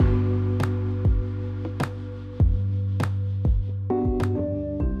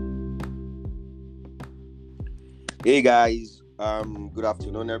Hey guys, good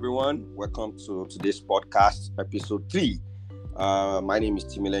afternoon, everyone. Welcome to today's podcast, episode 3. My name is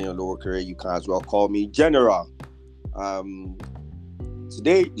Timileyo Lowokere. You can as well call me General. Um,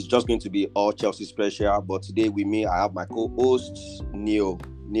 Today is just going to be all Chelsea special, but today with me, I have my co-host Neil.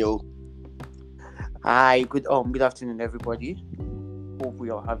 Neil, Hi, good afternoon, everybody. Hope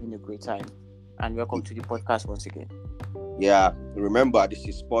we are having a great time, and welcome to the podcast once again. yeah, remember this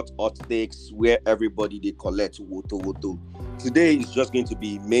is Sport Hot Takes where everybody they collect woto. Today is just going to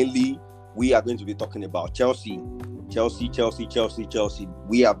be mainly we are going to be talking about Chelsea. We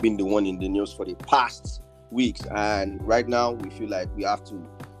have been the one in the news for the past weeks, and right now we feel like we have to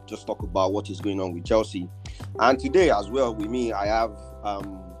just talk about what is going on with Chelsea. And today as well with me, I have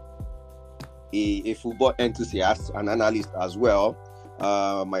a football enthusiast, an analyst as well,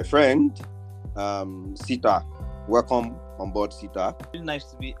 my friend Sita. Welcome on board, Sita. Really nice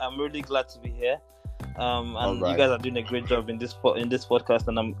to be. I'm really glad to be here. And right. You guys are doing a great job in this podcast,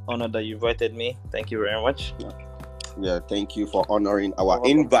 and I'm honored that you invited me. Thank you very much. Yeah, thank you for honoring our Welcome,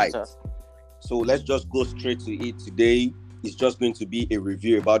 invite. Peter. So let's just go straight to it. Today is just going to be a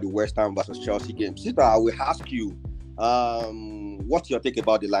review about the West Ham versus Chelsea game. Sita, I will ask you, what's your take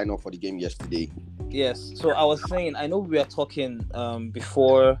about the lineup for the game yesterday? Yes. So I was saying, I know we were talking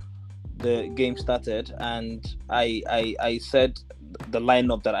before the game started, and I said the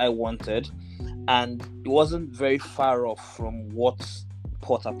lineup that I wanted, and it wasn't very far off from what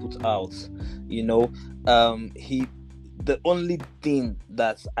Potter put out. The only thing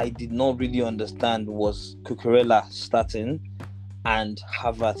that I did not really understand was Cucurella starting and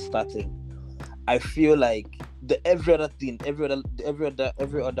Havertz starting. I feel like every other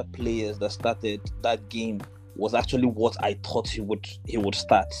players that started that game was actually what I thought he would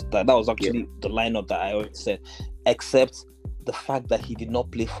start. That was actually the lineup that I already said, except the fact that he did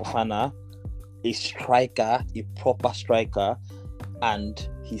not play Fofana, a striker, a proper striker, and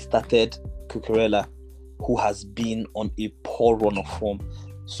he started Cucurella, who has been on a poor run of form.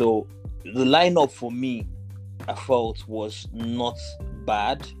 So the lineup for me, I felt was not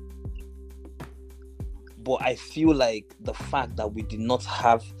bad, but I feel like the fact that we did not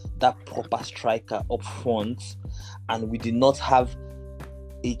have that proper striker up front, and we did not have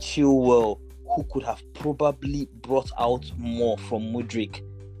a Chilwell who could have probably brought out more from Mudryk,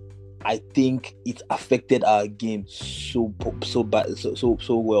 I think it affected our game so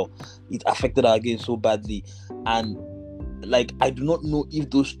well. It affected our game so badly, and I do not know if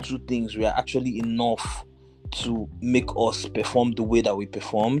those two things were actually enough to make us perform the way that we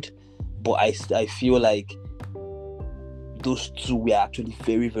performed. But I feel like those two were actually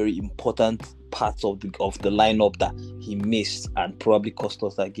very, very important parts of the lineup that he missed and probably cost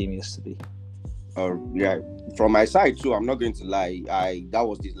us that game yesterday. From my side too, I'm not going to lie. That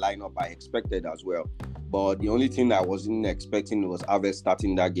was the lineup I expected as well. But the only thing I wasn't expecting was Havertz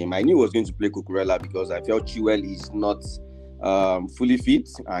starting that game. I knew he was going to play Cucurella because I felt Chilwell is not fully fit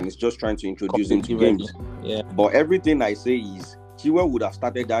and is just trying to introduce him to games. Yeah. But everything I say is Chilwell would have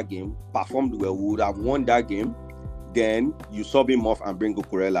started that game, performed well, would have won that game. Then you sub him off and bring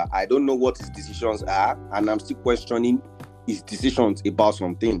Cucurella. I don't know what his decisions are, and I'm still questioning his decisions about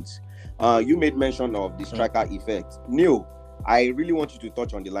some things. You made mention of the striker effect. Neil, I really want you to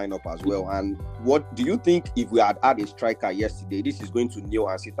touch on the lineup as well. And what do you think if we had a striker yesterday? This is going to Neil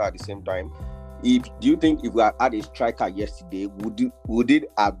and Sita at the same time. Do you think if we had a striker yesterday, would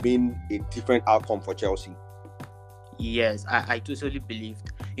it have been a different outcome for Chelsea? Yes, I totally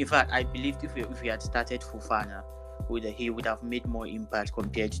believed. In fact, I believed if we had started Fofana, he would have made more impact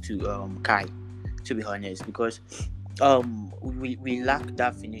compared to Kai, to be honest, because we lack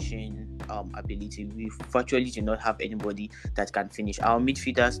that finishing ability. We virtually do not have anybody that can finish. Our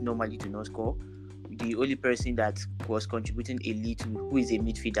midfielders normally do not score. The only person that was contributing a little, who is a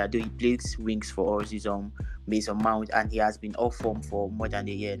midfielder, though he plays wings for us, is Mason Mount, and he has been off form for more than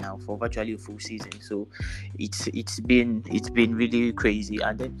a year now, for virtually a full season. So it's been really crazy.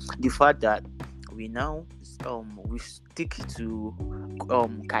 And then the fact that we now we stick to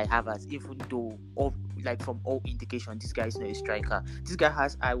Kai Havertz, even though from all indication this guy is not a striker. This guy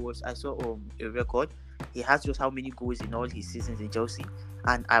has I saw a record. He has just how many goals in all his seasons in Chelsea,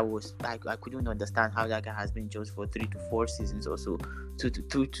 and I couldn't understand how that guy has been in Chelsea for 3 to 4 seasons or so, 2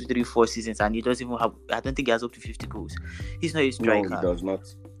 to 3, 4 seasons, and he doesn't even have. I don't think he has up to 50 goals. He's not a striker. No, he does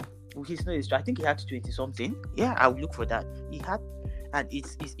not. He's not a striker. I think he had 20 something. Yeah, I will look for that. He had And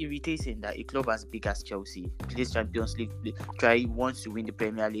it's irritating that a club as big as Chelsea plays Champions League, wants to win the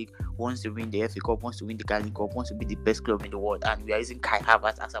Premier League, wants to win the FA Cup, wants to win the Carling Cup, wants to be the best club in the world, and we are using Kai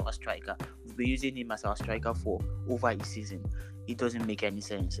Havertz as our striker. We've been using him as our striker for over a season. It doesn't make any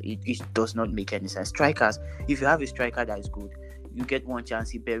sense. It does not make any sense. Strikers, if you have a striker that is good, you get one chance,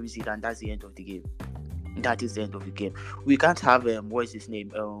 he buries it, and that's the end of the game. That is the end of the game. We can't have what is his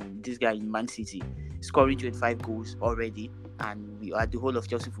name? This guy in Man City scoring 25 goals already, and the whole of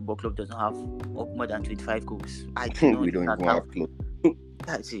Chelsea Football Club doesn't have more than 25 goals. I do not We don't even have close.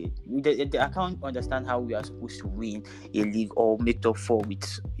 That's it. I can't understand how we are supposed to win a league or make top four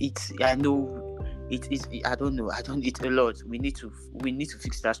with it. I know it is. I don't know. It's a lot. We need to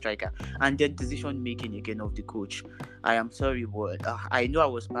fix that striker, and then decision making again of the coach. I am sorry, but I know I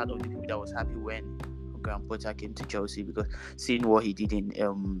was part of the people that was happy when Graham Potter came to Chelsea, because seeing what he did in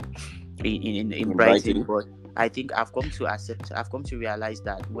Brighton. But I think I've come to realize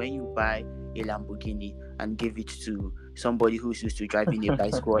that when you buy a Lamborghini and give it to somebody who's used to driving a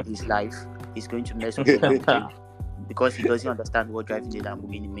bicycle all his life, he's going to mess with the Lamborghini because he doesn't understand what driving a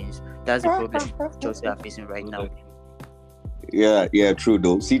Lamborghini means. That's the problem Chelsea are facing right now. Yeah, true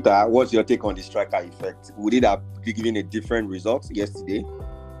though. Sita, what's your take on the striker effect? Would it have given a different result yesterday?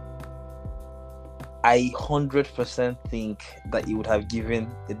 I 100% think that it would have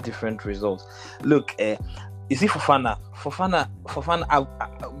given a different result. Look, you see Fofana,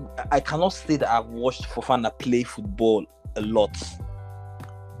 I cannot say that I've watched Fofana play football a lot,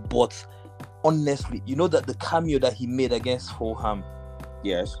 but honestly, you know that the cameo that he made against Fulham,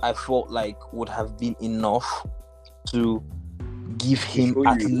 yes, I felt like would have been enough to give him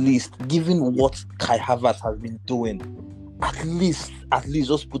at least, given what Kai Havertz has been doing, at least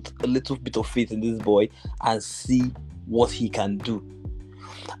just put a little bit of faith in this boy and see what he can do.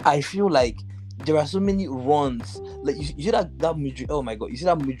 I feel like there are so many runs. Like you see that Mudryk. Oh my god! You see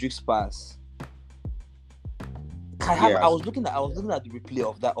that Mudryk's pass. I was looking at the replay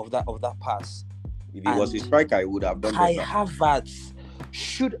of that pass. If he was a striker, he would have done Kai better. Havertz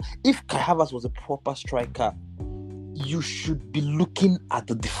if Kai Havertz was a proper striker, you should be looking at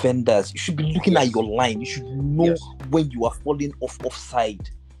the defenders. You should be looking at your line. You should know when you are falling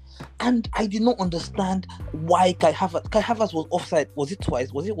offside. And I did not understand why Kai Havertz was offside. Was it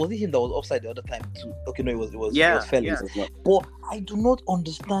twice? Was it him that was offside the other time too? Okay, no, it was Felix. Yeah. But I do not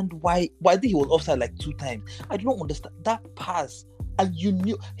understand why I think he was offside like 2 times. I do not understand that pass. And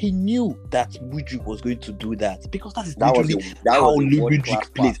he knew that Mudryk was going to do that, because that is literally how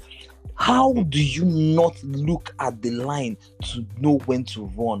Mudryk plays. How do you not look at the line to know when to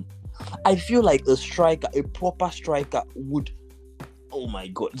run? I feel like a proper striker would. Oh my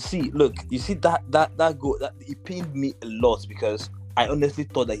god! See, look, you see that goal, that it pained me a lot, because I honestly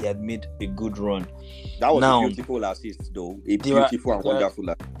thought that he had made a good run. That was a beautiful assist, though. A beautiful and wonderful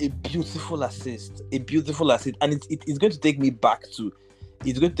assist. A beautiful assist, and it's going to take me back. I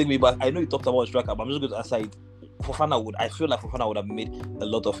know you talked about striker, but I'm just going to aside. I feel like Fofana would have made a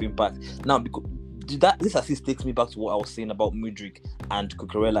lot of impact. Now, because this assist takes me back to what I was saying about Mudryk and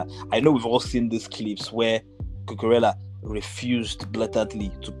Cucurella. I know we've all seen these clips where Cucurella refused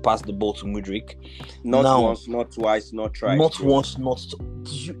blatantly to pass the ball to Mudryk. Not once, not twice, not twice. Not once,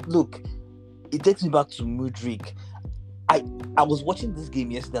 look, it takes me back to Mudryk. I was watching this game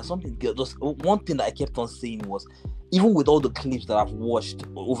yesterday. Just one thing that I kept on saying was, even with all the clips that I've watched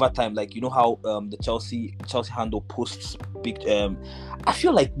over time, like, you know how the Chelsea handle posts big. I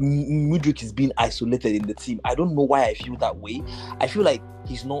feel like Mudryk is being isolated in the team. I don't know why I feel that way. I feel like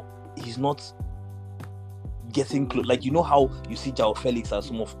he's not getting close. Like, you know how you see João Felix and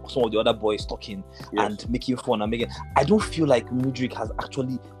some of the other boys talking and making fun and making. I don't feel like Mudryk has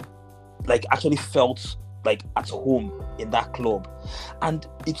actually felt like at home in that club, and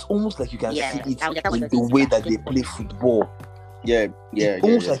it's almost like you can see it in the way that they play football.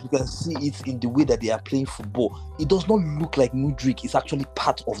 Almost like you can see it in the way that they are playing football. It does not look like Mudryk is actually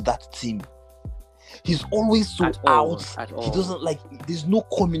part of that team. He's always so out. He doesn't like. There's no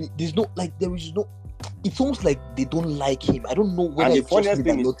community. There is no. It's almost like they don't like him. I don't know whether. And the funniest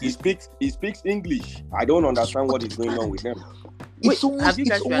thing is he speaks English. I don't understand what is going on with them. It's almost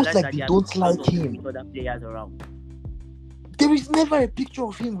like they don't like him. Other players around. There is never a picture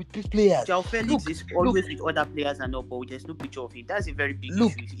of him with players. João Felix is always with other players and all, but there's no picture of him. That's a very big issue.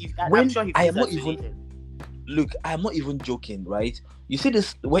 I'm not even joking, right? You see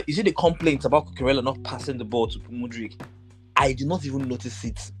the complaints about Cucurella not passing the ball to Mudryk. I did not even notice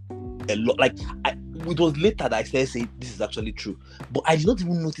it a lot. It was later that I started saying this is actually true, but I did not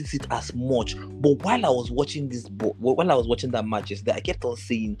even notice it as much. But while I was watching that match yesterday, I kept on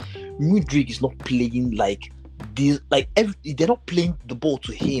saying Mudryk is not playing like they're not playing the ball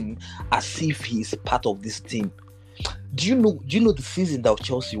to him as if he's part of this team. Do you know the season that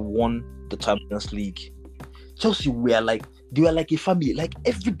Chelsea won the Champions League? Chelsea were like a family. Like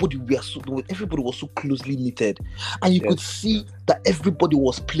everybody was so closely knitted, and you could see that everybody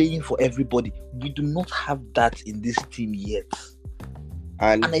was playing for everybody. We do not have that in this team yet.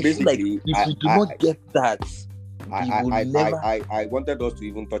 And I feel like if we do not get that, I wanted us to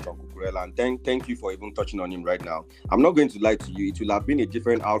even touch on Cucurella, and thank you for even touching on him right now. I'm not going to lie to you; it will have been a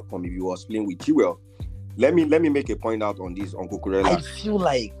different outcome if he was playing with Chilwell. Let me make a point out on this on Cucurella. I feel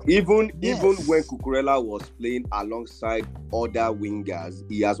like even when Cucurella was playing alongside other wingers,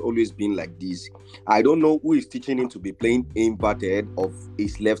 he has always been like this. I don't know who is teaching him to be playing inverted of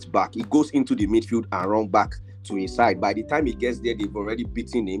his left back. He goes into the midfield and run back to his side. By the time he gets there, they've already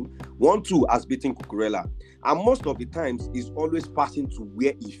beaten him. 1-2 has beaten Cucurella. And most of the times, he's always passing to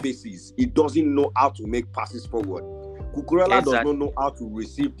where he faces. He doesn't know how to make passes forward. Cucurella does not know how to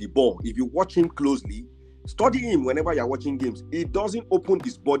receive the ball. If you watch him closely, study him whenever you're watching games. He doesn't open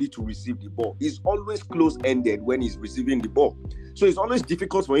his body to receive the ball. He's always close-ended when he's receiving the ball. So it's always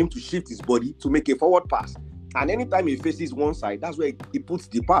difficult for him to shift his body to make a forward pass. And anytime he faces one side, that's where he puts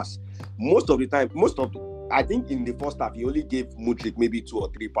the pass. I think in the first half, he only gave Mudryk maybe 2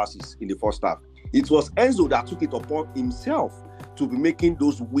 or 3 passes in the first half. It was Enzo that took it upon himself to be making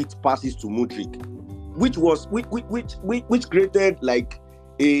those width passes to Mudryk, which created like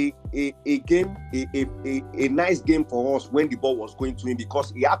a nice game for us when the ball was going to him,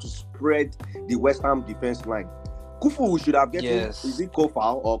 because he had to spread the West Ham defense line. Kufu should have gotten, is it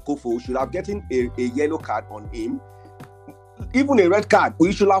Kofal or Kufu should have gotten a yellow card on him, even a red card.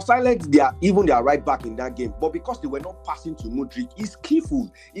 We should have silenced their right back in that game. But because they were not passing to Mudryk, he's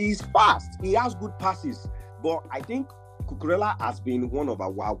skillful, he's fast, he has good passes. But I think Cucurella has been one of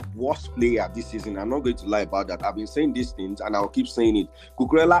our worst players this season. I'm not going to lie about that. I've been saying these things and I'll keep saying it.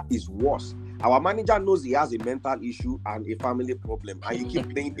 Cucurella is worse. Our manager knows he has a mental issue and a family problem, and you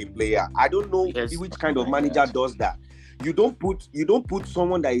keep playing a player. I don't know which kind of manager does that. You don't put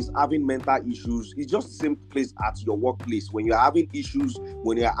someone that is having mental issues. It's just the same place at your workplace. When you're having issues,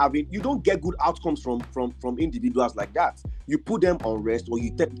 you don't get good outcomes from individuals like that. You put them on rest, or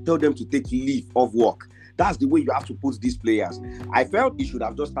you tell them to take leave of work. That's the way you have to put these players. I felt he should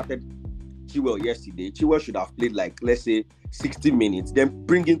have just started Chilwell yesterday. Chilwell should have played like, let's say, 60 minutes, then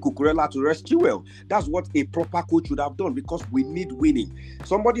bring in Cucurella to rest Chilwell. That's what a proper coach should have done, because we need winning.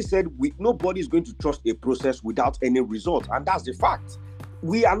 Somebody said nobody is going to trust a process without any result, and that's the fact.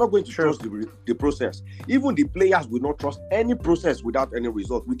 We are not going to trust the process. Even the players will not trust any process without any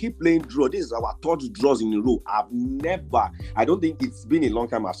result. We keep playing draw. This is our 3rd draws in a row. I don't think it's been a long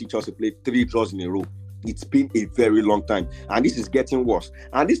time I've seen Chelsea play 3 draws in a row. It's been a very long time, and this is getting worse.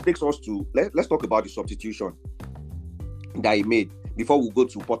 And this takes us to let's talk about the substitution that he made before we go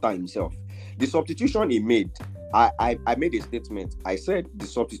to Potter himself. The substitution he made, I made a statement. I said the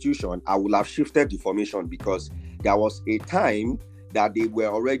substitution, I would have shifted the formation, because there was a time that they were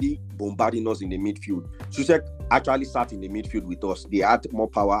already bombarding us in the midfield. Souček actually sat in the midfield with us. They had more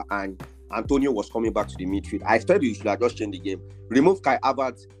power, and Antonio was coming back to the midfield. I said you should have just changed the game. Remove Kai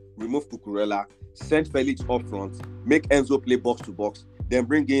Havertz, remove Cucurella, send Felix up front, make Enzo play box to box, then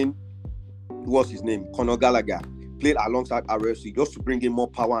bring in, what's his name, Conor Gallagher, played alongside RFC, just to bring in more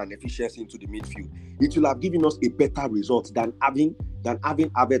power and efficiency into the midfield. It will have given us a better result than having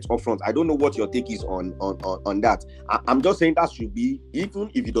Havertz up front. I don't know what your take is on that. I'm just saying that should be,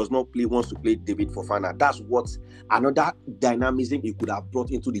 even if he does not wants to play David Fofana, that's what another dynamism he could have brought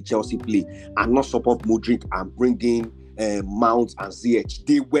into the Chelsea play, and not support Mudryk and bring in Mount and Ziyech.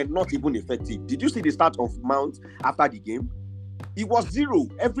 They were not even effective. Did you see the start of Mount after the game? It was 0.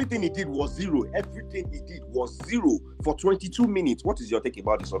 Everything he did was 0. Everything he did was 0 for 22 minutes. What is your take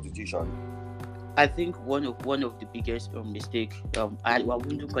about the substitution? I think one of the biggest mistake, I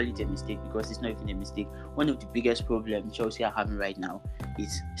wouldn't call it a mistake, because it's not even a mistake. One of the biggest problems Chelsea are having right now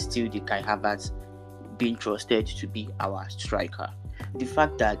is still the Kai Havertz being trusted to be our striker. The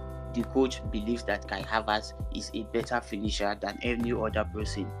fact that the coach believes that Kai Havertz is a better finisher than any other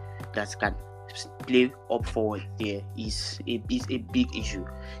person that can play up forward there is a big issue.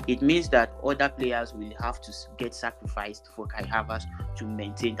 It means that other players will have to get sacrificed for Kai Havertz to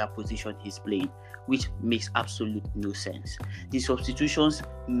maintain that position he's playing, which makes absolute no sense. The substitutions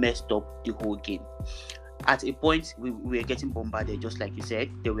messed up the whole game. At a point, we were getting bombarded, just like you said.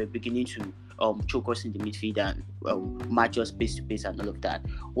 They were beginning to choke us in the midfield and match us pace to pace and all of that.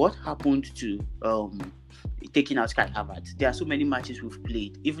 What happened to taking out Kai Havertz? There are so many matches we've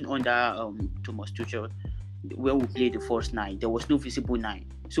played, even under Thomas Tuchel. when we played the first 9, there was no visible 9.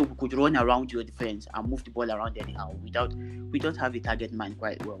 So we could run around your defense and move the ball around anyhow we don't have a target man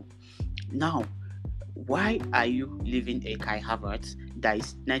quite well. Now, why are you leaving a Kai Havertz that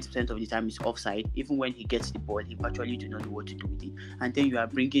is 90% of the time is offside? Even when he gets the ball, he virtually do not know what to do with it. And then you are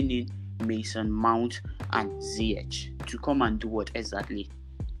bringing in Mason Mount and Ziyech to come and do what exactly?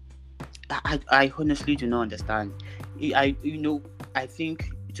 I honestly do not understand. I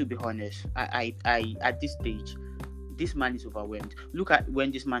think, to be honest, I at this stage, this man is overwhelmed. Look at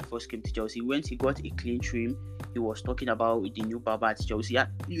when this man first came to Chelsea. Once he got a clean trim, he was talking about the new Baba at Chelsea.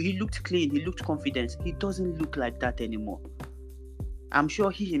 He looked clean, he looked confident. He doesn't look like that anymore. I'm sure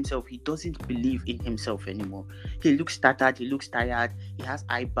he himself, he doesn't believe in himself anymore. He looks stuttered, he looks tired, he has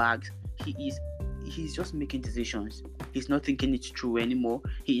eye bags. He's just making decisions. He's not thinking it through anymore.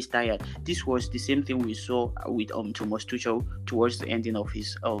 He is tired. This was the same thing we saw with Thomas Tuchel towards the ending of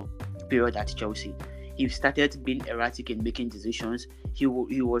his period at Chelsea. He started being erratic in making decisions. He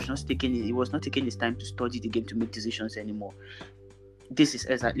was not taking his time to study the game to make decisions anymore. This is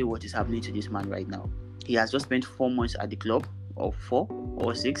exactly what is happening to this man right now. He has just spent 4 months at the club, or 4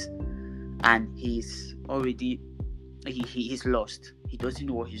 or 6, and he's already he's lost. He doesn't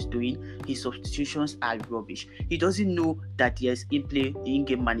know what he's doing. His substitutions are rubbish. He doesn't know that there's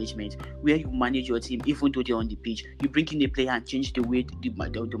in-game management where you manage your team even though they're on the pitch. You bring in a player and change the way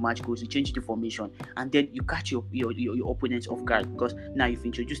the match goes. You change the formation, and then you catch your opponents off guard because now you've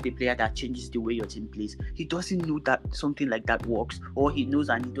introduced a player that changes the way your team plays. He doesn't know that something like that works, or he knows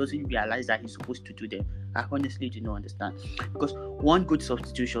and he doesn't realize that he's supposed to do them. I honestly do not understand, because one good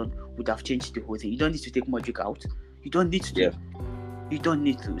substitution would have changed the whole thing. You don't need to take Modric out. You don't need to. Yeah. You don't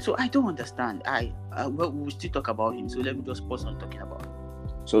need to. So I don't understand. We'll still talk about him. So let me just pause on talking about him.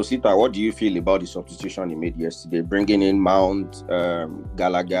 So Sita, what do you feel about the substitution he made yesterday, bringing in Mount,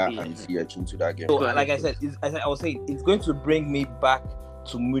 Gallagher, and Ziyech into that game? So, like I said, I was saying, it's going to bring me back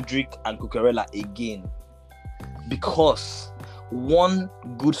to Mudryk and Cucurella again, because one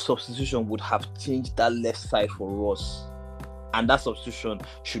good substitution would have changed that left side for us, and that substitution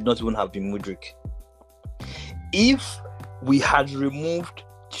should not even have been Mudryk. If we had removed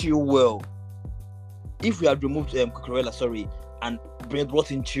Chilwell, Cucurella, and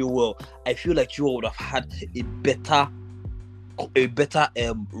brought in Chilwell, I feel like Chilwell would have had a better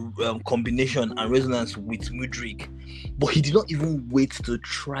combination and resonance with Mudryk. But he did not even wait to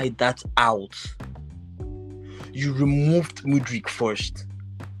try that out. You removed Mudryk first.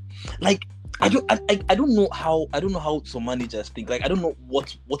 Like, I don't know how some managers think. Like, I don't know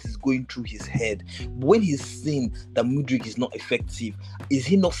what is going through his head when he's seeing that Mudryk is not effective. Is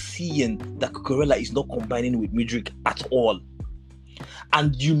he not seeing that Cucurella is not combining with Mudryk at all?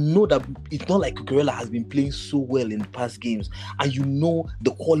 And you know that it's not like Cucurella has been playing so well in the past games, and you know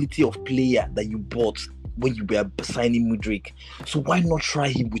the quality of player that you bought when you were signing Mudryk. So why not try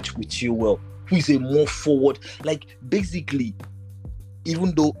him with Chilwell, who is a more forward? Like, basically,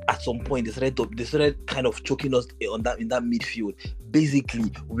 even though at some point they started kind of choking us in that midfield,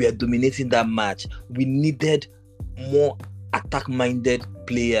 basically we are dominating that match. We needed more attack-minded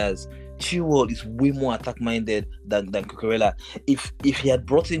players. Chilwell is way more attack-minded than Cucurella. If he had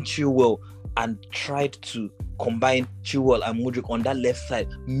brought in Chilwell and tried to combine Chilwell and Mudryk on that left side,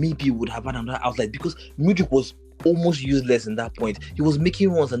 maybe he would have had another outlet, because Mudryk was almost useless in that point. He was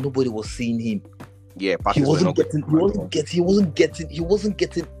making runs and nobody was seeing him. Yeah, he wasn't getting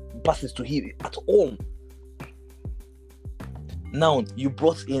passes to him at all. Now you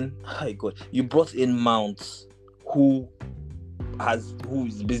brought in Mount, who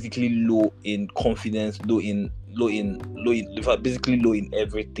is basically low in confidence, basically low in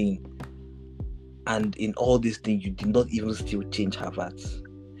everything. And in all these things, you did not even still change Havertz.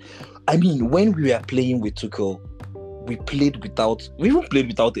 I mean, when we were playing with Tuchel, we even played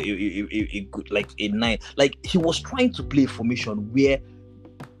without a good, like, a 9. Like, he was trying to play a formation where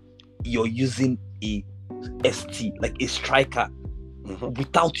you're using a ST, like a striker,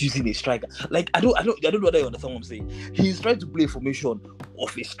 without using a striker. Like, I don't know whether you understand what I'm saying. He's trying to play a formation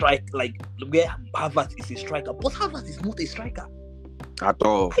of a strike, like where Havertz is a striker, but Havertz is not a striker at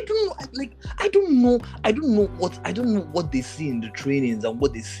all. I don't know what they see in the trainings and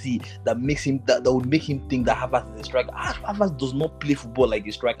what they see that makes him that would make him think that Havertz is a striker. Havertz does not play football like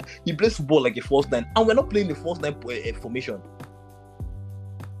a striker. He plays football like a false 9, and we're not playing a false 9 formation.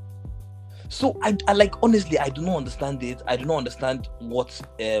 So I honestly, I do not understand it. I do not understand what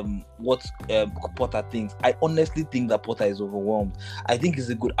Potter thinks. I honestly think that Potter is overwhelmed. I think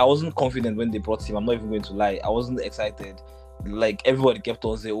I wasn't confident when they brought him. I'm not even going to lie. I wasn't excited like everybody kept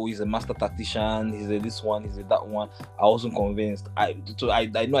on saying, oh, he's a master tactician, he's a this one, he's a that one. I wasn't convinced. I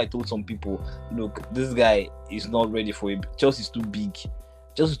know I told some people, look, this guy is not ready for it. Chelsea's too big.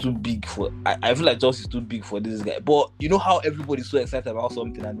 Chelsea's too big for. I feel like Chelsea's too big for this guy. But you know how everybody's so excited about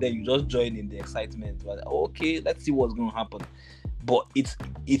something, and then you just join in the excitement. Like, okay, let's see what's gonna happen. But it's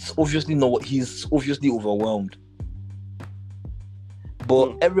obviously not. He's obviously overwhelmed.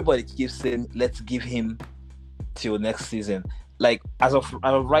 But everybody keeps saying, let's give him till next season. Like as of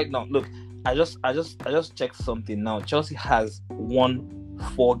right now, look, I just checked something now. Chelsea has won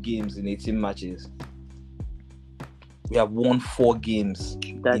 4 games in 18 matches. We have won 4 games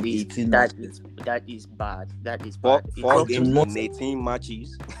in 18 matches. That is bad. That is bad. 4 games in 18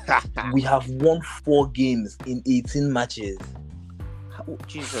 matches. We have won 4 games in 18 matches.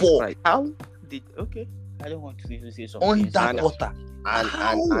 Jesus 4. Christ. How did? Okay, I don't want to even say something. On that quarter.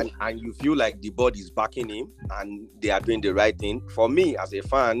 And you feel like the board is backing him and they are doing the right thing. For me, as a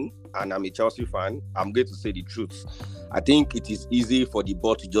fan, and I'm a Chelsea fan, I'm going to say the truth. I think it is easy for the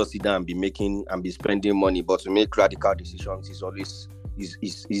board to just sit down and be spending money, but to make radical decisions is always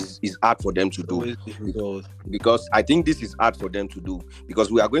is hard for them to do. Because I think this is hard for them to do,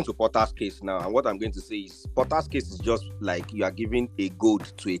 because we are going to Potter's case now, and what I'm going to say is Potter's case is just like you are giving a goad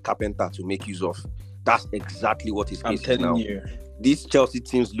to a carpenter to make use of. That's exactly what his case is now. This Chelsea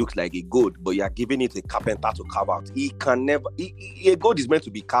team looks like a goat, but you are giving it a carpenter to carve out. He can never. A goat is meant to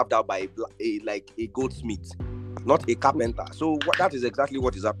be carved out by a goldsmith, not a carpenter. So that is exactly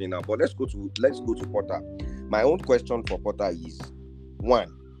what is happening now. But let's go to Potter. My own question for Potter is: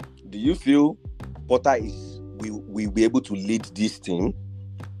 1, do you feel Potter will be able to lead this team?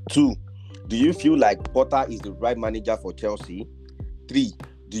 2, do you feel like Potter is the right manager for Chelsea? 3,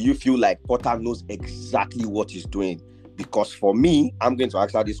 do you feel like Potter knows exactly what he's doing? Because for me, I'm going to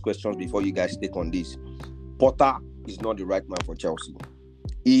answer these questions before you guys take on this. Potter is not the right man for Chelsea.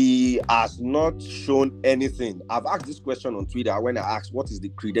 He has not shown anything. I've asked this question on Twitter when I asked what is the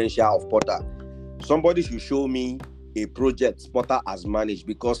credential of Potter. Somebody should show me a project Potter has managed,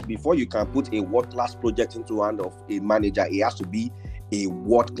 because before you can put a world-class project into the hand of a manager, it has to be a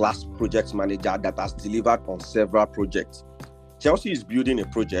world-class project manager that has delivered on several projects. Chelsea is building a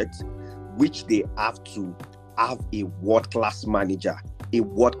project which they have to have a world-class manager, a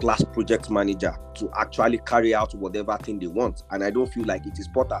world-class project manager to actually carry out whatever thing they want. And I don't feel like it is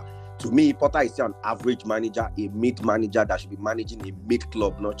Potter. To me, Potter is still an average manager, a mid manager that should be managing a mid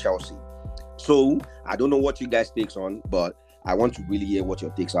club, not Chelsea. So I don't know what you guys takes on, but I want to really hear what your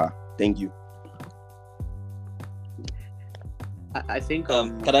takes are. Thank you. I think.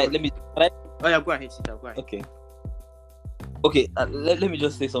 Can I? Oh yeah, go ahead, Sita. Go ahead. Okay. Let me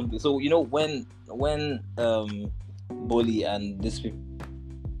just say something. So you know when Boehly and this people,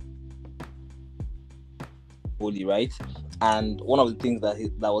 Boehly, right? And one of the things that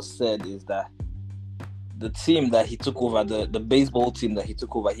was said is that the team that he took over, the baseball team that he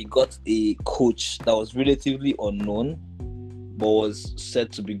took over, he got a coach that was relatively unknown, but was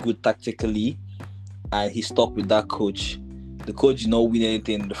said to be good tactically, and he stuck with that coach. The coach did not win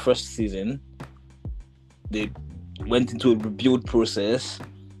anything in the first season. They went into a rebuild process.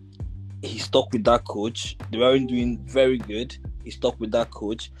 He stuck with that coach. They weren't doing very good. He stuck with that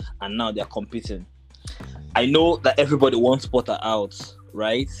coach, and now they're competing. I know that everybody wants Potter out,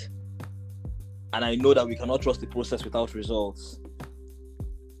 right? And I know that we cannot trust the process without results.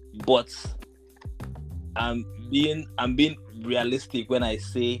 But I'm being realistic when I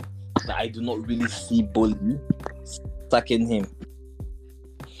say that I do not really see Boehly sacking him.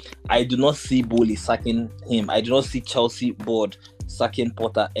 I do not see Boehly sacking him. I do not see Chelsea board sacking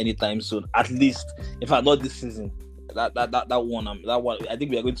Potter anytime soon. At least, if not this season. That one. I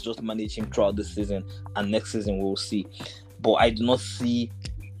think we are going to just manage him throughout this season, and next season we'll see. But I do not see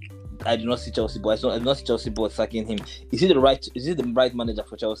Chelsea board. I do not see Chelsea board sacking him. Is he the right manager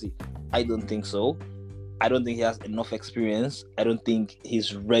for Chelsea? I don't think so. I don't think he has enough experience. I don't think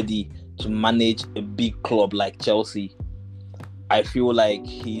he's ready to manage a big club like Chelsea. I feel like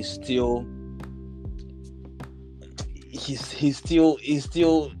he's still.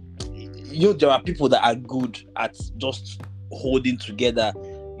 You know, there are people that are good at just holding together.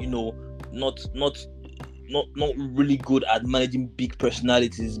 You know, not really good at managing big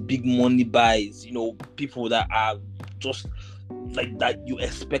personalities, big money buys. You know, people that are just like that you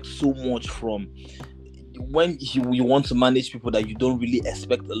expect so much from. When you want to manage people that you don't really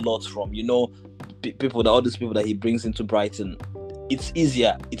expect a lot from, you know, all these people that he brings into Brighton, it's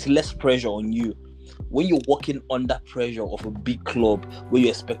easier, it's less pressure on you. when you're working under pressure of a big club where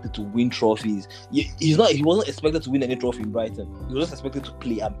you're expected to win trophies, he wasn't expected to win any trophy in Brighton. He was just expected to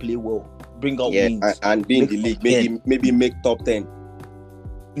play and play well, bring out wins, and be in the league, maybe make top 10.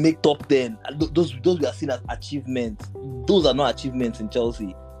 Make top 10. Those we are seen as achievements. Those are not achievements in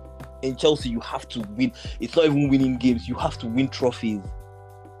Chelsea. In Chelsea, you have to win. It's not even winning games. You have to win trophies.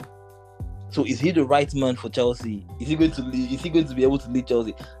 So is he the right man for Chelsea? Is he going to be able to lead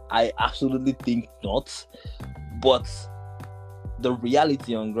Chelsea? I absolutely think not. But the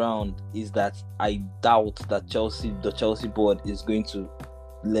reality on ground is that I doubt that the Chelsea board is going to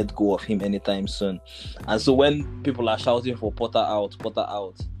let go of him anytime soon. And so when people are shouting for Potter out,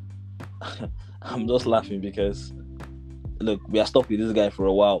 I'm just laughing because look, we are stuck with this guy for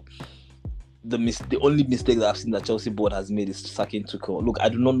a while. The only mistake that I've seen that Chelsea board has made is sacking Tuchel. Look, I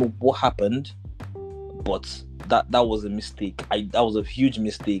do not know what happened, but that was a mistake. That was a huge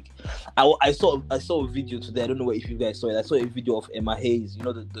mistake. I saw a video today. I don't know if you guys saw it. I saw a video of Emma Hayes,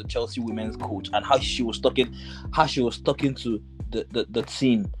 the Chelsea women's coach, and how she was talking to the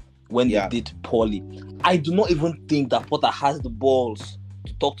team when they did poorly. I do not even think that Potter has the balls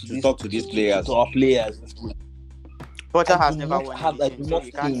to talk to these players, to our players. Potter has never won anything, so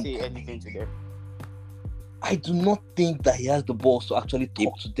you can't say anything to them. I do not think that he has the balls to actually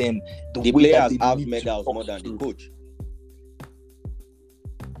talk to them. The players have medals more than the coach.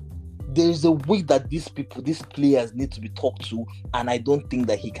 There is a way that these players need to be talked to, and I don't think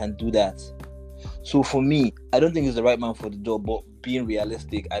that he can do that. So for me, I don't think he's the right man for the job, but being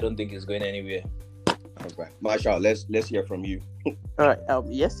realistic, I don't think he's going anywhere. Okay. Marshall, let's hear from you. All right.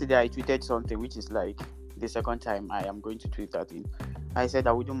 Yesterday I tweeted something which is like the second time I am going to tweet that in. I said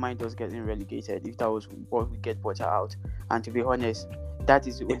I wouldn't mind us getting relegated if that was what we get Potter out. And to be honest, that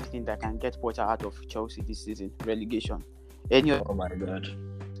is the only thing that can get Potter out of Chelsea this season, relegation. Oh my God.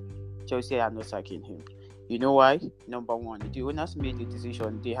 Chelsea are not sacking him. You know why? Number one, the owners made the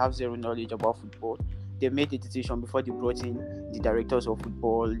decision. They have zero knowledge about football. They made the decision before they brought in the directors of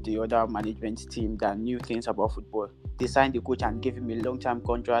football, the other management team that knew things about football. They signed the coach and gave him a long-term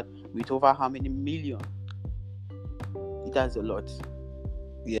contract with over how many million? That's a lot.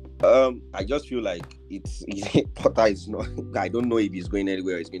 Yeah. I just feel like Potter is not. I don't know if he's going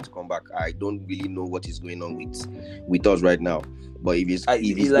anywhere. He's going to come back. I don't really know what is going on with us right now. But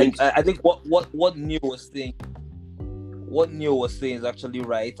I think what Neil was saying. What Neil was saying is actually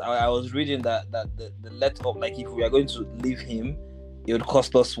right. I was reading that the let up, like if we are going to leave him, it would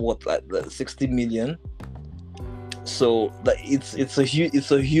cost us 60 million. So that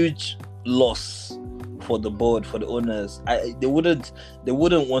it's a huge loss for the board, for the owners. They wouldn't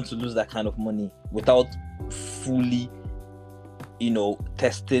want to lose that kind of money without fully,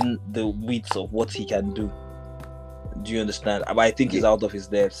 testing the width of what he can do. Do you understand? But I think he's out of his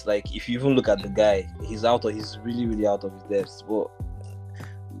depths. Like if you even look at the guy, he's really, really out of his depths. But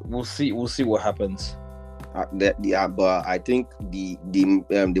we'll see what happens. But I think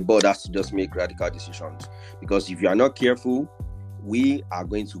the board has to just make radical decisions, because if you are not careful, we are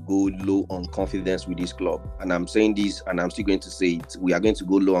going to go low on confidence with this club. And I'm saying this, and I'm still going to say it. We are going to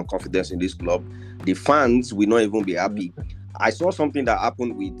go low on confidence in this club. The fans will not even be happy. I saw something that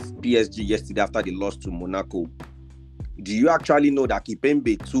happened with PSG yesterday after they lost to Monaco. Do you actually know that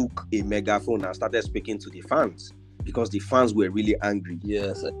Kimpembe took a megaphone and started speaking to the fans? Because the fans were really angry.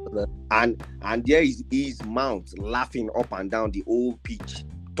 Yes. And there is his Mount laughing up and down the old pitch,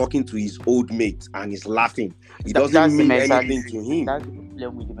 talking to his old mate, and he's laughing. It doesn't mean anything to him. That's the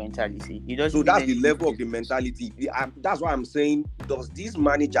problem with the mentality. So that's the level of the mentality. That's why I'm saying, does this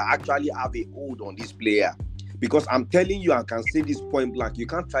manager actually have a hold on this player? Because I'm telling you, I can say this point blank, you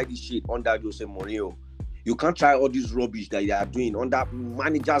can't try this shit under Jose Mourinho. You can't try all this rubbish that they are doing under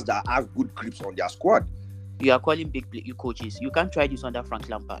managers that have good grips on their squad. You are calling big coaches. You can't try this under Frank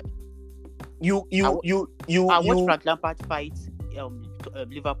Lampard. I watched Frank Lampard fight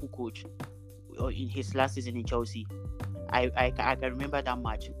Liverpool coach in his last season in Chelsea. I can remember that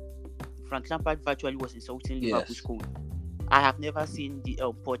match. Frank Lampard virtually was insulting Liverpool's coach. I have never seen the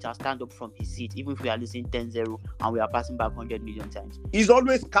Potter stand up from his seat, even if we are losing 10-0 and we are passing back 100 million times. He's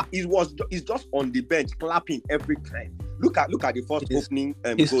just on the bench clapping every time. Look at the first opening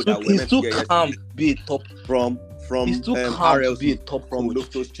goal that we he's too calm to be a top from he's too calm to be a top from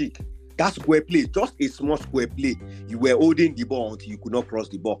Loftus-Cheek. That square play, just a small square play. You were holding the ball until you could not cross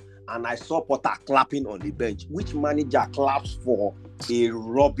the ball. And I saw Potter clapping on the bench. Which manager claps for a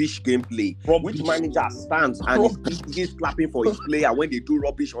rubbish gameplay? Which manager stands and he's clapping for his player when they do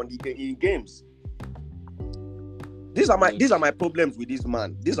rubbish in games? These are my problems with this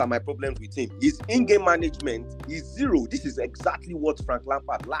man. These are my problems with him. His in-game management is zero. This is exactly what Frank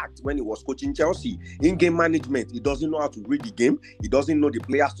Lampard lacked when he was coaching Chelsea. In-game management. He doesn't know how to read the game. He doesn't know the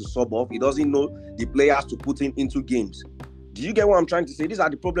players to sub off. He doesn't know the players to put in into games. Do you get what I'm trying to say? These are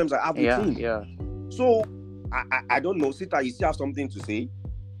the problems I have with him. Yeah. So I don't know. Sita, you still have something to say?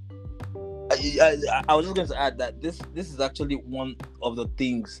 I was just going to add that this is actually one of the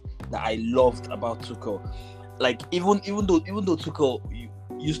things that I loved about Tuchel. Like even though Tuchel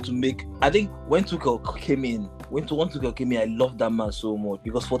used to make, I think when Tuchel came in, I loved that man so much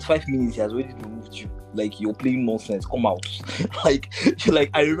because 45 minutes he has already removed you. Like, you're playing nonsense, come out. like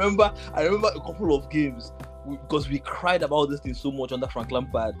I remember a couple of games because we cried about this thing so much under Frank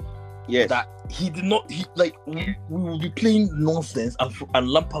Lampard. Yes. That he did not. We would be playing nonsense, and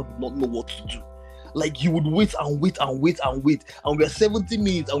Lampard would not know what to do. Like, he would wait, and we are 70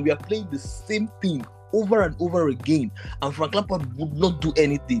 minutes, and we are playing the same thing over and over again, and Frank Lampard would not do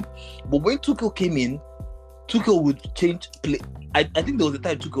anything. But when Tuchel came in, Tuchel would change play. I think there was a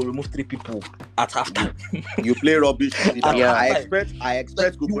time Tuchel removed 3 people at halftime. You play rubbish. Yeah. I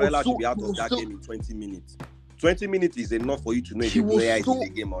expect Cucurella to be out of that so, game in 20 minutes. 20 minutes is enough for you to know if the player is in the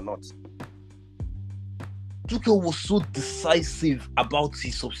game or not. Tuchel was so decisive about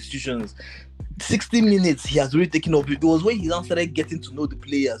his substitutions. 60 minutes he has already taken up. It was when he now started getting to know the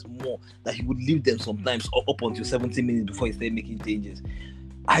players more that he would leave them sometimes up until 70 minutes before he started making changes.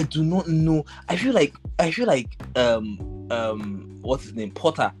 I do not know. I feel like what's his name?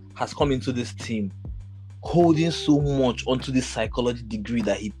 Potter has come into this team holding so much onto this psychology degree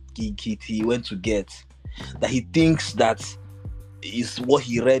that he went to get, that he thinks that is what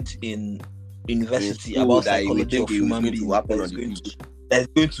he read in university about psychology of human beings that's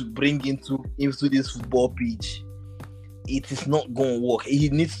going to bring into this football pitch. It is not going to work. He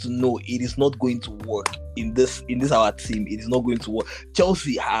needs to know it is not going to work in this our team. It is not going to work.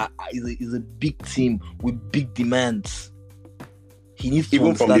 Chelsea is a big team with big demands. He needs to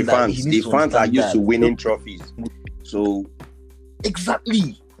even from the fans. The fans are used to winning trophies. So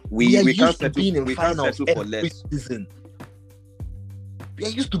exactly, we can't settle for less. Season. We are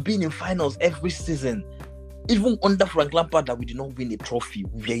used to being in finals every season. Even under Frank Lampard, that we did not win a trophy,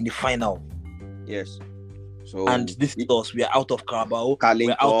 we are in the final. Yes. So, and this is us. We are out of Carabao.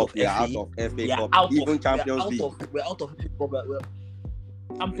 We're out of FA Cup. Even Champions League. We're out of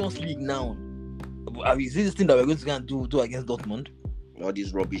Champions League now. Is this the thing that we're going to go and do against Dortmund? All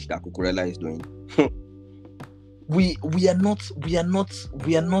this rubbish that Cucurella is doing. We are not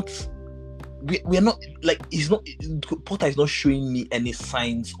like, Potter is not showing me any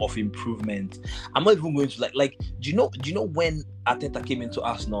signs of improvement. I'm not even going to like do you know when Arteta came into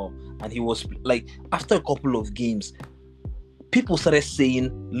Arsenal and he was like, after a couple of games, people started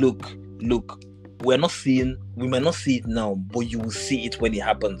saying, look, we might not see it now, but you will see it when it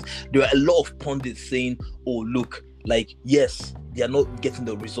happens. There were a lot of pundits saying, oh, look, like, yes, they are not getting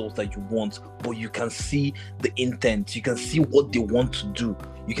the results that you want, but you can see the intent. You can see what they want to do.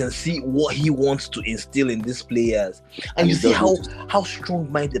 You can see what he wants to instill in these players, and you see how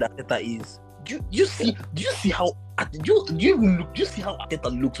strong-minded Arteta is. Do you see how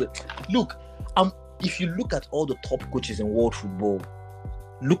Arteta looks? Look, if you look at all the top coaches in world football,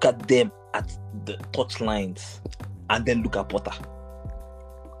 look at them at the touch lines, and then look at Potter,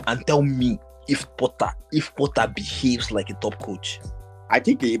 and tell me if Potter behaves like a top coach. I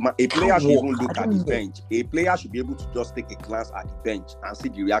think a player should even look at the bench. A player should be able to just take a glance at the bench and see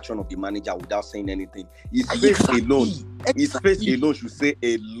the reaction of the manager without saying anything. His face alone should say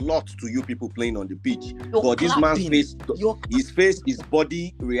a lot to you people playing on the pitch. But this man's face, his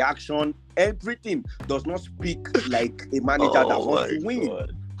body reaction, everything does not speak like a manager that wants to win.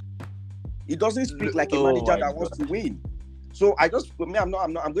 God. It doesn't speak like a manager that wants to win. So I'm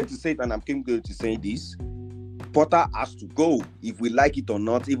going to say it, and I'm going to say this. Potter has to go, if we like it or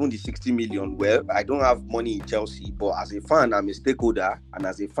not. Even the 60 million. Well, I don't have money in Chelsea, but as a fan, I'm a stakeholder, and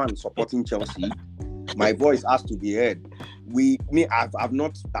as a fan supporting Chelsea, my voice has to be heard. I'm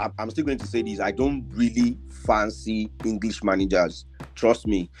still going to say this. I don't really fancy English managers. Trust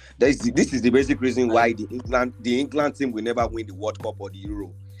me. This is the basic reason why the England team will never win the World Cup or the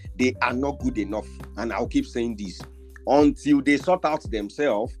Euro. They are not good enough, and I'll keep saying this until they sort out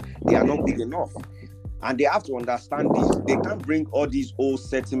themselves. They are not big enough. And they have to understand this. They can't bring all these old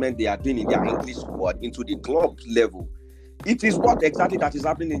sentiment they are doing in their English squad into the club level. It is what exactly that is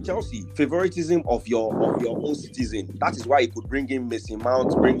happening in Chelsea. Favoritism of your own citizen. That is why he could bring in Mason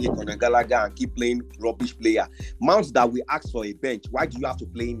Mount, bring in Conor Gallagher, and keep playing rubbish player. Mount that we asked for a bench. Why do you have to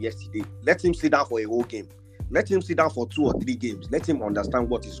play him yesterday? Let him sit down for a whole game. Let him sit down for 2 or 3 games. Let him understand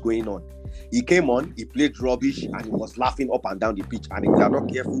what is going on. He came on, he played rubbish, and he was laughing up and down the pitch. And if we are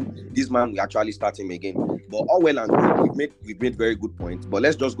not careful, this man will actually start him again. But all well and good, we've made very good points. But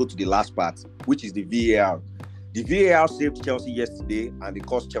let's just go to the last part, which is the VAR. The VAR saved Chelsea yesterday, and it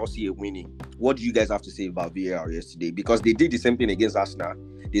cost Chelsea a winning. What do you guys have to say about VAR yesterday? Because they did the same thing against Arsenal.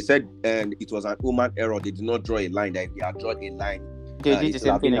 They said it was an human error. They did not draw a line. That if they had drawn a line, they did the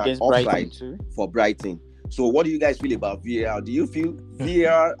same thing against Brighton too. For Brighton. So what do you guys feel about VAR? Do you feel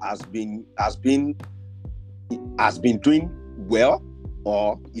VAR has been doing well,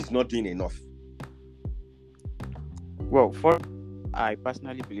 or is not doing enough? Well, I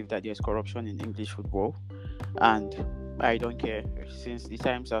personally believe that there's corruption in English football, and I don't care. Since the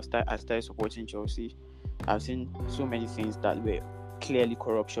times I started supporting Chelsea, I've seen so many things that were clearly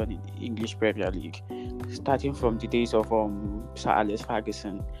corruption in the English Premier League, starting from the days of Sir Alex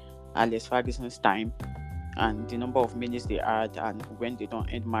Ferguson's time, and the number of minutes they had, and when they don't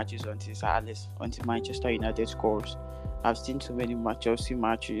end matches until Manchester United scores. I've seen so many Chelsea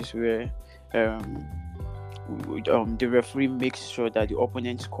matches where the referee makes sure that the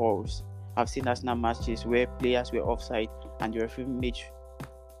opponent scores. I've seen Arsenal matches where players were offside and the referee made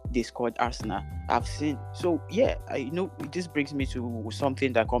they scored Arsenal. I've seen. So yeah, I know this brings me to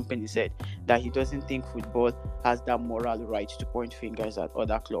something that company said, that he doesn't think football has that moral right to point fingers at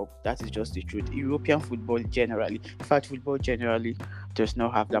other clubs. That is just the truth. European football generally, in fact, football generally does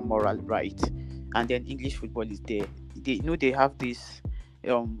not have that moral right. And then English football is there. They have this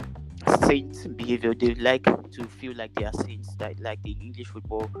saints behavior. They like to feel like they are saints. That like the English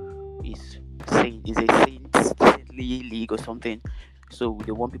football is a saintly league or something. So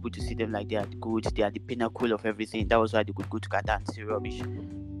they want people to see them like they are good, they are the pinnacle of everything. That was why they could go to Qatar and say rubbish.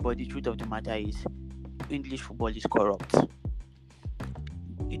 But the truth of the matter is, English football is corrupt.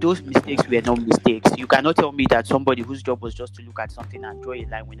 Those mistakes were not mistakes. You cannot tell me that somebody whose job was just to look at something and draw a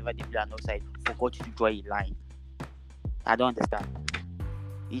line whenever they play an offside forgot to draw a line. I don't understand.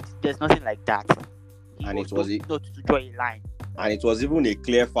 There's nothing like that. It was not to draw a line. And it was even a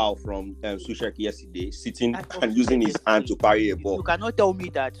clear foul from Souček yesterday, sitting and using his hand to parry a ball. You cannot tell me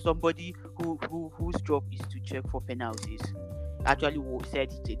that somebody whose job is to check for penalties actually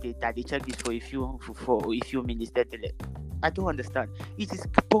said that they checked this for a few minutes. I don't understand. It is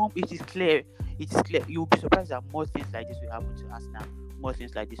clear. It is clear. You'll be surprised that more things like this will happen to Arsenal. More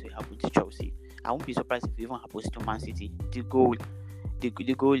things like this will happen to Chelsea. I won't be surprised if it even happens to Man City. The goal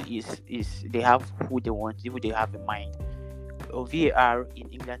is they have who they want, who they have in mind. VAR in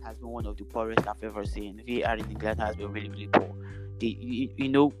England has been one of the poorest I've ever seen. VAR in England has been really, really poor.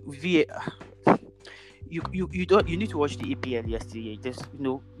 VAR. You need to watch the EPL yesterday. Just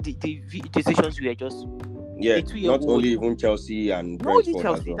the decisions were just not only even Chelsea and Brentford. Only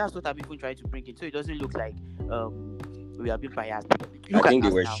Chelsea. That's what I'm even trying to bring in. So it doesn't look like we are being biased. I think they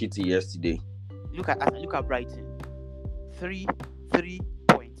were shitty yesterday. Look at Brighton. 3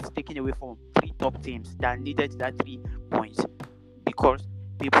 points taken away from 3 top teams that needed that 3 points because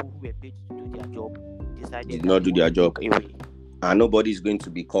people who were paid to do their job decided did not do their job. Away. And nobody is going to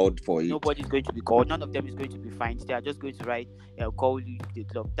be called for it. Nobody is going to be called. None of them is going to be fined. They are just going to write, call you the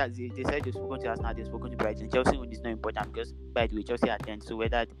club. They said they've spoken to Arsenal, they've spoken to Brighton. Chelsea is not important because, by the way, Chelsea attend. So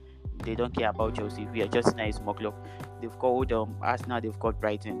whether they don't care about Chelsea, we are just a small club. They've called Arsenal, they've called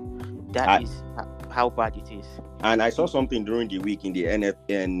Brighton. That is how bad it is. And I saw something during the week in the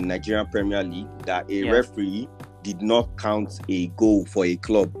Nigerian Premier League that a referee did not count a goal for a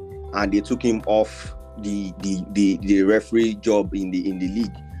club, and they took him off the referee job in the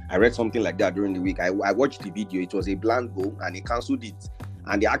league. I read something like that during the week. I watched the video. It was a blank goal and they cancelled it,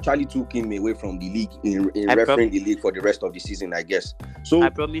 and they actually took him away from the league in refereeing the league for the rest of the season, I guess. So I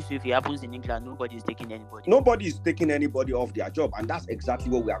promise you, if it happens in England, nobody is taking anybody off their job, and that's exactly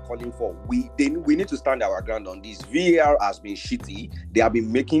what we are calling for. We need to stand our ground on this. VAR has been shitty. They have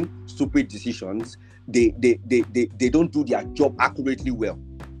been making stupid decisions. They don't do their job accurately well.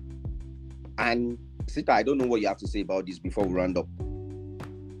 And Sita, I don't know what you have to say about this before we round up.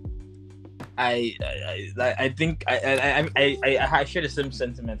 I think I share the same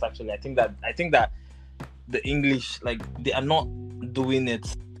sentiments actually. I think that the English, like, they are not doing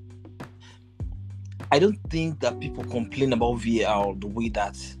it. I don't think that people complain about VAR the way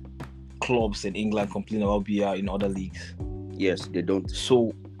that clubs in England complain about VAR in other leagues. Yes, they don't.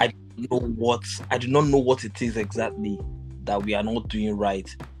 So I do not know what it is exactly that we are not doing right.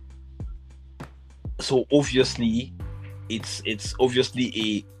 So obviously, it's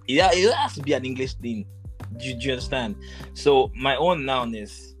obviously it has to be an English thing. Do you understand? So my own now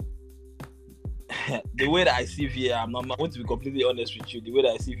is the way that I see VAR. I'm going to be completely honest with you. The way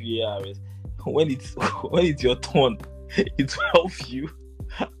that I see VAR is when it's your turn, it will help you.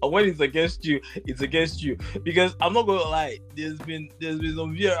 And when it's against you, it's against you. Because I'm not gonna lie, there's been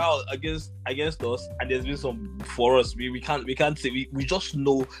some VAR against us, and there's been some for us. We can't say we just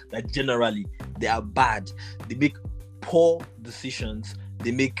know that generally they are bad. They make poor decisions.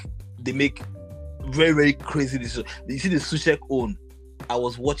 They make very, very crazy decisions. You see the Suchek own. I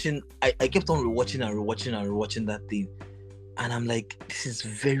was watching. I kept on rewatching that thing, and I'm like, this is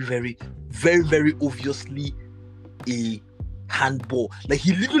very, very, very, very obviously a handball. Like,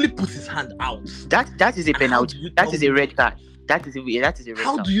 he literally puts his hand out. That is a penalty. That is a red card. That is a red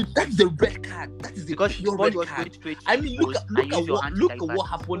How card. do you? That's a red card. That is Because pure the ball red was card. going straight to I the mean, look post at and you use your hand to what divert.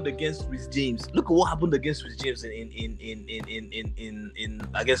 happened against Rhys James. Look at what happened against Rhys James in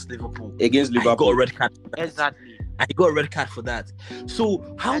against Liverpool. Against And he got a Liverpool. red card. For that. Exactly. And he got a red card for that.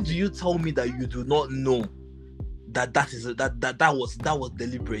 So how do you tell me that you do not know that was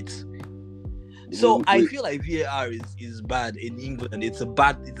deliberate? So I feel like VAR is bad in England. It's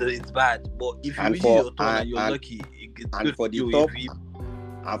bad. But if you reach your turn and you're lucky, it's and good for the you top, if you-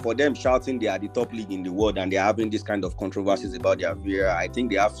 and for them shouting they are the top league in the world and they're having this kind of controversies about their VAR, I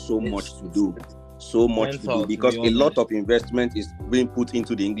think they have so much to do. So much to do, because a lot of investment is being put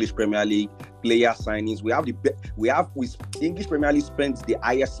into the English Premier League, player signings. English Premier League spends the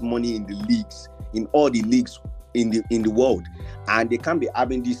highest money in the leagues, in all the leagues in the world, and they can't be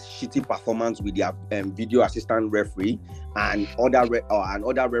having this shitty performance with their video assistant referee and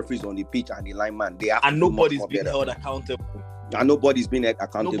other referees on the pitch and the lineman. They have and to do much nobody's more being better. held accountable. And nobody's being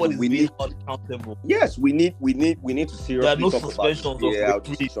accountable. Nobody's We being need, held accountable. yes, we need to seriously There are no talk about suspensions of VAR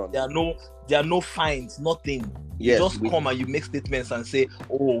referees. decisions. There are no fines. Nothing. Yes, You just come and you make statements and say,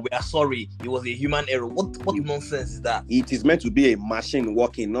 "Oh, we are sorry. It was a human error." What nonsense is that? it is meant to be a machine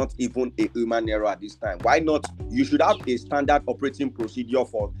working, not even a human error at this time. Why not? You should have a standard operating procedure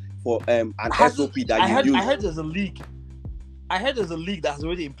for an SOP that you use. I heard there's a league. That has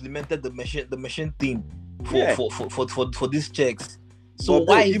already implemented the machine thing for these checks. So But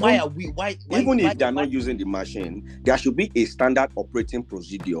why if they're not using the machine, there should be a standard operating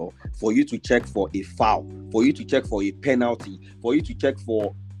procedure for you to check for a foul, for you to check for a penalty, for you to check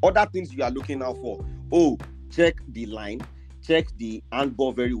for other things you are looking out for. Oh, check the line, check the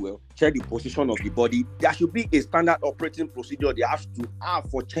handball very well, check the position of the body. There should be a standard operating procedure they have to have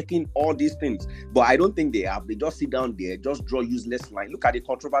for checking all these things. But I don't think they have. They just sit down there, just draw useless line. Look at the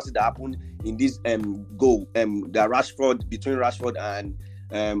controversy that happened in this goal, between Rashford and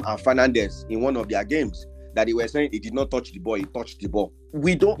Fernandes in one of their games, that they were saying he did not touch the ball, he touched the ball.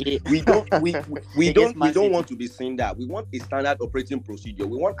 We don't want to be saying that. We want a standard operating procedure.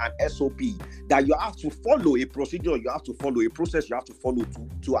 We want an SOP that you have to follow, a procedure you have to follow, a process you have to follow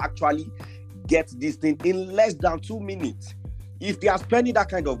to actually get this thing in less than 2 minutes. If they are spending that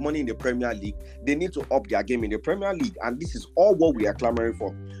kind of money in the Premier League, they need to up their game in the Premier League, and this is all what we are clamoring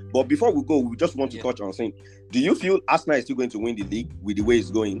for. But before we go, we just want to touch on saying, do you feel Arsenal is still going to win the league with the way it's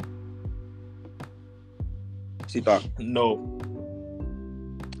going? Sita. No.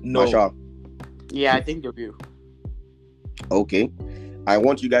 Marshall. Yeah, I think they will. Okay. I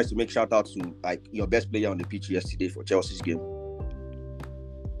want you guys to make shout out to like your best player on the pitch yesterday for Chelsea's game.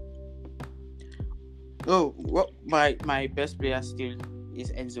 Oh, well, my best player still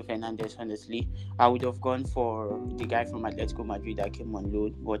is Enzo Fernandez. Honestly, I would have gone for the guy from Atletico Madrid that came on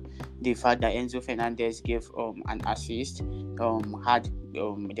loan, but the fact that Enzo Fernandez gave an assist, had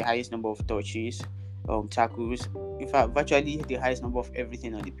the highest number of touches, tackles, in fact, virtually the highest number of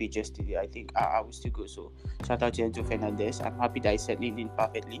everything on the pitch yesterday, I think I will still go. So shout out to Enzo Fernandez. I'm happy that he's settling in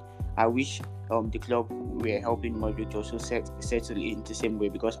perfectly. I wish the club were helping Modric to also settle in the same way,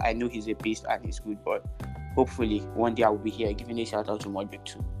 because I know he's a beast and he's good, but hopefully one day I will be here giving a shout out to Modric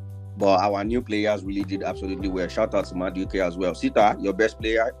too. But our new players really did absolutely well. Shout out to Madueke as well. Sita, your best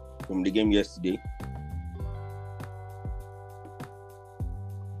player from the game yesterday.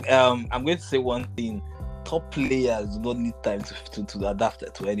 I'm going to say one thing. Top players do not need time to adapt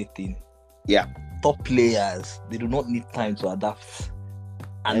to anything. Yeah. Top players, they do not need time to adapt.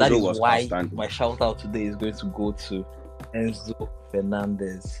 And Enzo that is was why outstanding. my shout out today is going to go to Enzo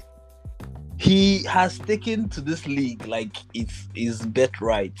Fernandez. He has taken to this league like it's his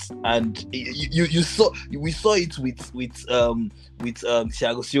birthright, and we saw it with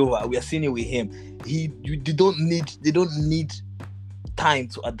Thiago Silva. We are seeing it with him. They don't need time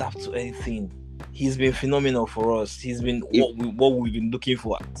to adapt to anything. He's been phenomenal for us. He's been what we've been looking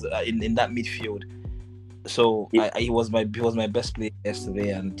for in that midfield. So he was my best player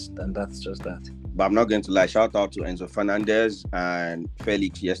yesterday, and that's just that. But I'm not going to lie. Shout out to Enzo Fernandez and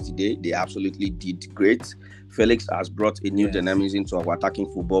Felix yesterday. They absolutely did great. Felix has brought a new dynamism to our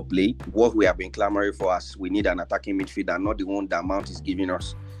attacking football play. What we have been clamoring for us, we need an attacking midfielder, not the one that Mount is giving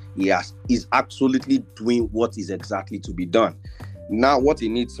us. He's absolutely doing what is exactly to be done. Now, what he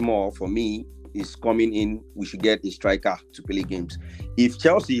needs more for me is coming in. We should get a striker to play games. If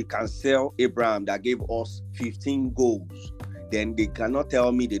Chelsea can sell Abraham that gave us 15 goals, then they cannot tell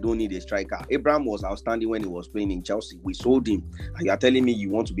me they don't need a striker. Abraham was outstanding when he was playing in Chelsea. We sold him. And you are telling me you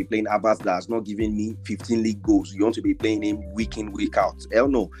want to be playing Havertz that has not given me 15 league goals. You want to be playing him week in, week out. Hell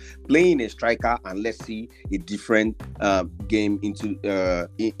no. Playing a striker and let's see a different game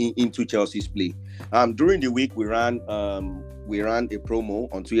into Chelsea's play. During the week, we ran a promo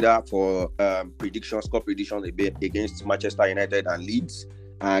on Twitter for score predictions against Manchester United and Leeds.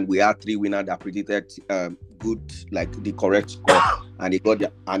 And we had 3 winners that predicted the correct score, and they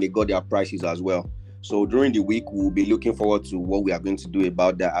got their prices as well. So during the week, we'll be looking forward to what we are going to do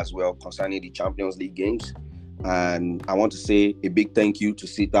about that as well concerning the Champions League games. And I want to say a big thank you to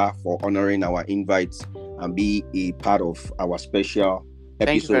Sita for honoring our invites and be a part of our special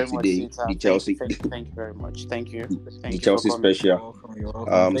episode today. The Chelsea. Thank you very much. Thank you. The Chelsea special.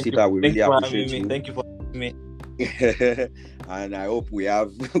 Sita, we really appreciate you. Thank you for having me. And I hope we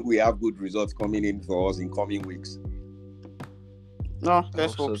have good results coming in for us in coming weeks. No,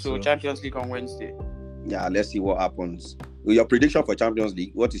 let's hope so. Champions League on Wednesday. Yeah, let's see what happens. Your prediction for Champions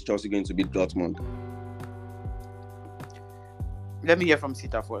League, what is Chelsea going to beat Dortmund? Let me hear from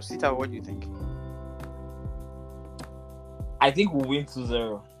Sita first. Sita, what do you think? I think we'll win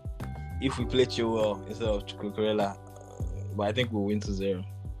 2-0 if we play Chilwell instead of Cucurella. But I think we'll win 2-0.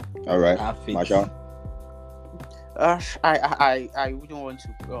 All right, Masha. I wouldn't want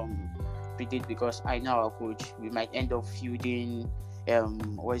to predict because I know our coach. We might end up feuding.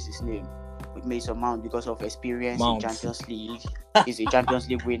 What is his name? With Mason Mount because of experience in Champions League. He's a Champions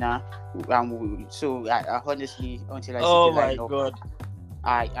League winner. So I honestly, until I see the lineup,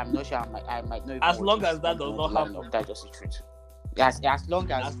 I'm not sure. I might not. As long as that does not happen, that's just the truth. As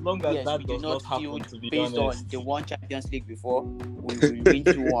long as that we do not feud based on the one Champions League before, we will win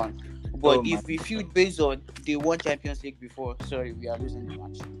 2-1. But if we feud based on the one Champions League before, sorry, we are losing the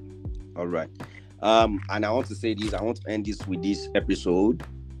match. All right. And I want to say this. I want to end this with this episode.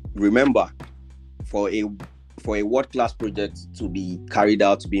 Remember, for a world-class project to be carried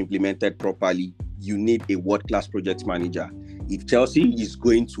out, to be implemented properly, you need a world-class project manager. If Chelsea is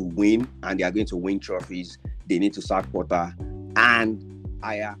going to win and they are going to win trophies, they need to sack Potter and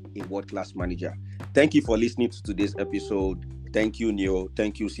hire a world-class manager. Thank you for listening to today's episode. Thank you, Neo.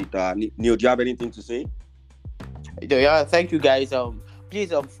 Thank you, Sita. Neo, do you have anything to say? Yeah, thank you, guys.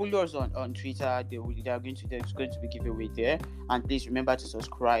 Please follow us on Twitter. There's going to be giveaway there. And please remember to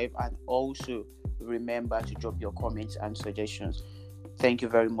subscribe and also remember to drop your comments and suggestions. Thank you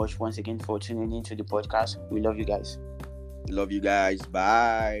very much once again for tuning into the podcast. We love you guys. Love you guys.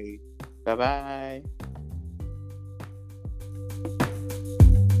 Bye. Bye-bye.